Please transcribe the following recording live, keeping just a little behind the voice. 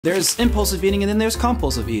There's impulsive eating and then there's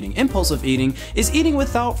compulsive eating. Impulsive eating is eating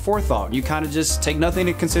without forethought. You kind of just take nothing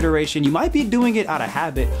into consideration. You might be doing it out of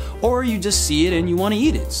habit, or you just see it and you want to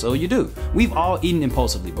eat it, so you do. We've all eaten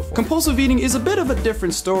impulsively before. Compulsive eating is a bit of a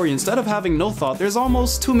different story. Instead of having no thought, there's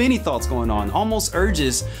almost too many thoughts going on, almost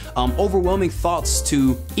urges, overwhelming thoughts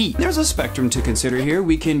to eat. There's a spectrum to consider here.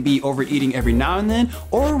 We can be overeating every now and then,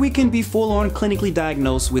 or we can be full-on clinically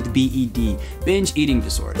diagnosed with BED, binge eating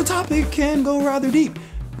disorder. The topic can go rather deep.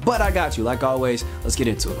 But I got you, like always, let's get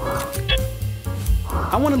into it.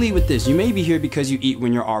 I want to lead with this. You may be here because you eat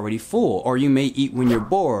when you're already full, or you may eat when you're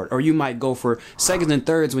bored, or you might go for seconds and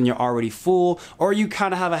thirds when you're already full, or you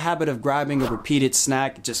kind of have a habit of grabbing a repeated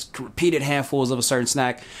snack, just repeated handfuls of a certain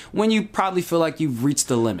snack, when you probably feel like you've reached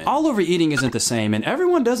the limit. All overeating isn't the same, and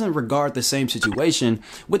everyone doesn't regard the same situation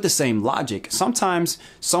with the same logic. Sometimes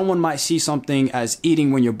someone might see something as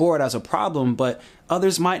eating when you're bored as a problem, but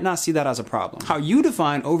others might not see that as a problem. How you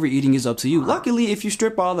define overeating is up to you. Luckily, if you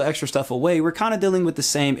strip all the extra stuff away, we're kind of dealing with the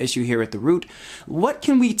same issue here at the root. What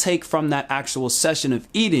can we take from that actual session of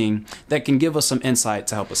eating that can give us some insight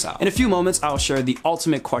to help us out? In a few moments, I'll share the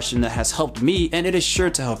ultimate question that has helped me, and it is sure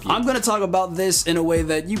to help you. I'm going to talk about this in a way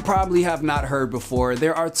that you probably have not heard before.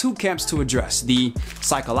 There are two camps to address, the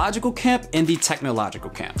psychological camp and the technological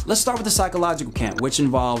camp. Let's start with the psychological camp, which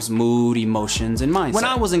involves mood, emotions, and mindset. When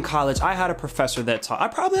I was in college, I had a professor that I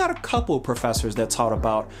probably had a couple professors that taught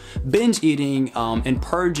about binge eating and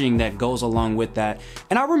purging that goes along with that.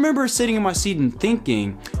 And I remember sitting in my seat and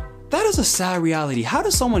thinking, that is a sad reality. How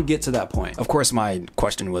does someone get to that point? Of course, my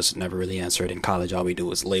question was never really answered. In college, all we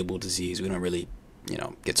do is label disease. We don't really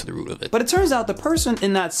get to the root of it. But it turns out the person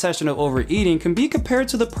in that session of overeating can be compared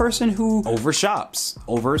to the person who overshops,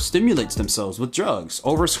 overstimulates themselves with drugs,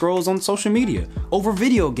 overscrolls on social media, over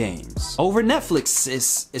video games, over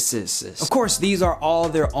Netflix. Of course, these are all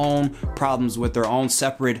their own problems with their own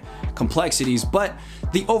separate complexities, but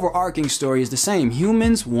the overarching story is the same.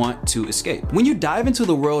 Humans want to escape. When you dive into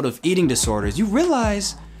the world of eating disorders, you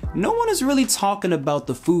realize no one is really talking about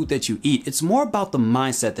the food that you eat. It's more about the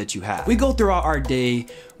mindset that you have. We go throughout our day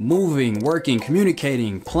moving, working,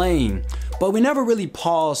 communicating, playing, but we never really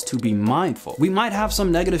pause to be mindful. We might have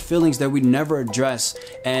some negative feelings that we never address,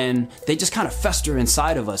 and they just kind of fester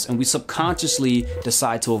inside of us, and we subconsciously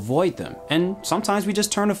decide to avoid them. And sometimes we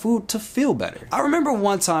just turn to food to feel better. I remember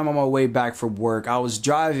one time on my way back from work, I was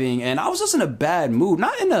driving and I was just in a bad mood,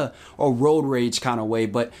 not in a road rage kind of way,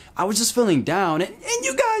 but I was just feeling down. And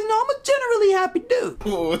you guys know I'm a generally happy dude.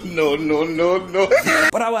 Oh, no.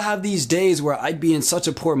 But I would have these days where I'd be in such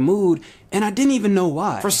a poor mood, and I didn't even know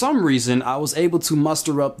why. For some reason, I was able to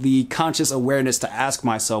muster up the conscious awareness to ask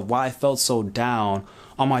myself why I felt so down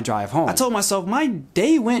on my drive home. I told myself, my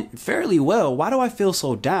day went fairly well. Why do I feel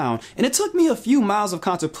so down? And it took me a few miles of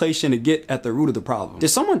contemplation to get at the root of the problem. Did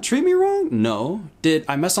someone treat me wrong? No. Did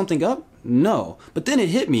I mess something up? No. But then it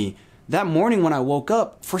hit me. That morning when I woke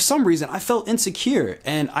up, for some reason, I felt insecure,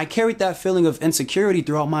 and I carried that feeling of insecurity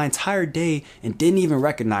throughout my entire day and didn't even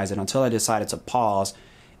recognize it until I decided to pause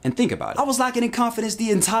and think about it. I was lacking in confidence the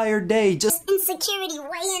entire day, just insecurity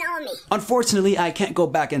weighing on me. Unfortunately, I can't go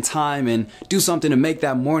back in time and do something to make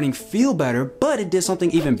that morning feel better, but it did something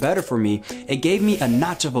even better for me. It gave me a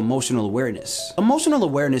notch of emotional awareness. Emotional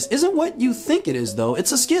awareness isn't what you think it is, though.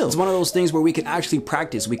 It's a skill. It's one of those things where we can actually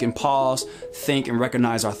practice. We can pause, think, and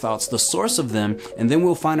recognize our thoughts, the source of them, and then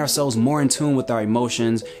we'll find ourselves more in tune with our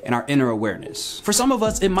emotions and our inner awareness. For some of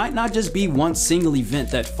us, it might not just be one single event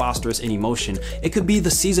that fosters an emotion. It could be the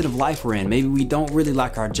season of life we're in. Maybe we don't really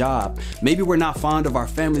like our job. Maybe we're not fond of our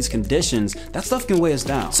family's conditions. That stuff can weigh us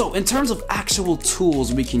down. So in terms of actual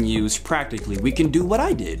tools we can use practically, we can do what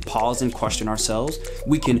I did. Pause and question ourselves.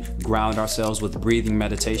 We can ground ourselves with breathing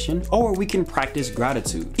meditation, or we can practice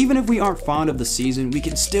gratitude. Even if we aren't fond of the season, we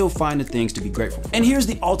can still find the things to be grateful for. And here's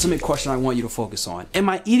the ultimate question I want you to focus on. Am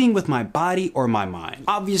I eating with my body or my mind?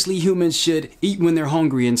 Obviously, humans should eat when they're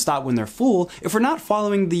hungry and stop when they're full. If we're not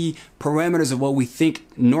following the parameters of what we think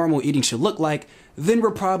normal eating should look like, then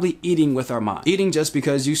we're probably eating with our mind. Eating just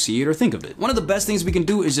because you see it or think of it. One of the best things we can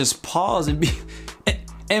do is just pause and be,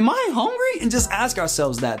 am I hungry? And just ask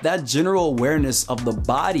ourselves that general awareness of the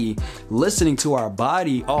body, listening to our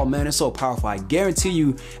body. Oh man, it's so powerful. I guarantee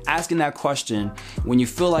you asking that question when you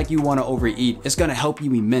feel like you want to overeat, it's going to help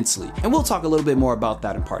you immensely. And we'll talk a little bit more about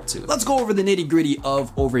that in part 2. Let's go over the nitty-gritty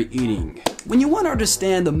of overeating. When you want to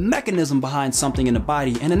understand the mechanism behind something in the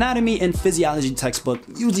body, an anatomy and physiology textbook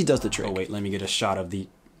usually does the trick. Oh wait, let me get a shot of the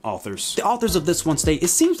authors. The authors of this one state, it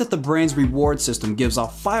seems that the brain's reward system gives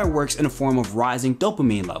off fireworks in the form of rising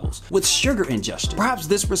dopamine levels with sugar ingestion. Perhaps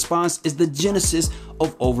this response is the genesis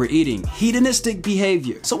of overeating, hedonistic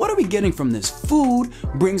behavior. So what are we getting from this? Food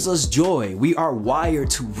brings us joy. We are wired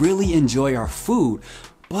to really enjoy our food.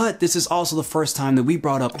 But this is also the first time that we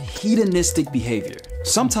brought up hedonistic behavior.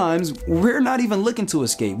 Sometimes we're not even looking to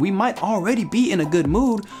escape. We might already be in a good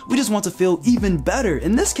mood. We just want to feel even better.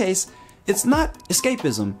 In this case, it's not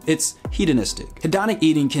escapism, it's hedonistic. Hedonic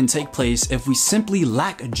eating can take place if we simply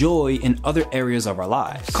lack joy in other areas of our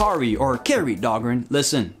lives. Kari or Carrie Dahlgren,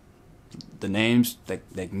 listen. The names,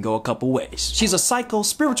 they can go a couple ways. She's a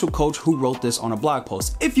psycho-spiritual coach who wrote this on a blog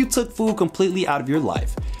post. If you took food completely out of your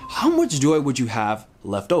life, how much joy would you have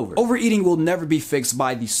left over? Overeating will never be fixed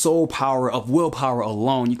by the sole power of willpower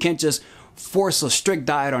alone. You can't just force a strict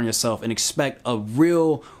diet on yourself and expect a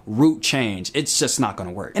real root change. It's just not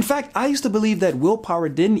gonna work. In fact, I used to believe that willpower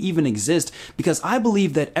didn't even exist because I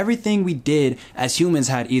believed that everything we did as humans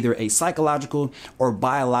had either a psychological or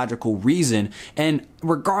biological reason, and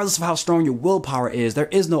regardless of how strong your willpower is, there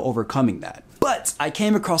is no overcoming that. But I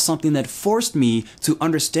came across something that forced me to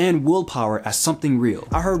understand willpower as something real.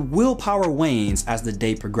 I heard willpower wanes as the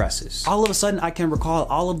day progresses. All of a sudden, I can recall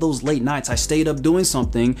all of those late nights I stayed up doing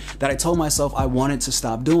something that I told myself I wanted to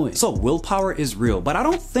stop doing. So willpower is real, but I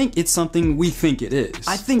don't think it's something we think it is.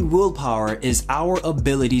 I think willpower is our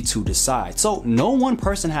ability to decide. So no one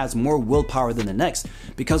person has more willpower than the next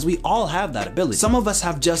because we all have that ability. Some of us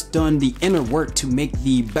have just done the inner work to make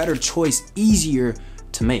the better choice easier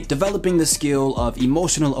to make. Developing the skill of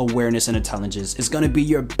emotional awareness and intelligence is going to be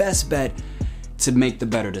your best bet to make the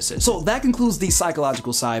better decision. So that concludes the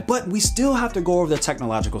psychological side, but we still have to go over the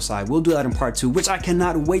technological side. We'll do that in part 2, which I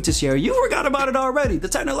cannot wait to share. You forgot about it already. The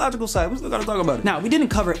technological side, we still gotta talk about it. Now, we didn't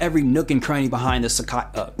cover every nook and cranny behind the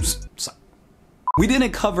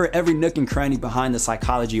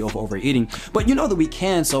psychology of overeating, but you know that we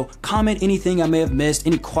can, so comment anything I may have missed,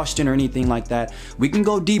 any question or anything like that. We can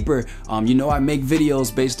go deeper. You know I make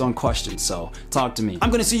videos based on questions, so talk to me.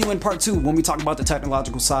 I'm gonna see you in part 2 when we talk about the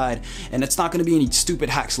technological side, and it's not gonna be any stupid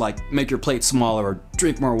hacks like make your plate smaller or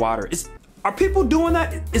drink more water. Are people doing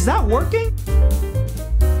that? Is that working?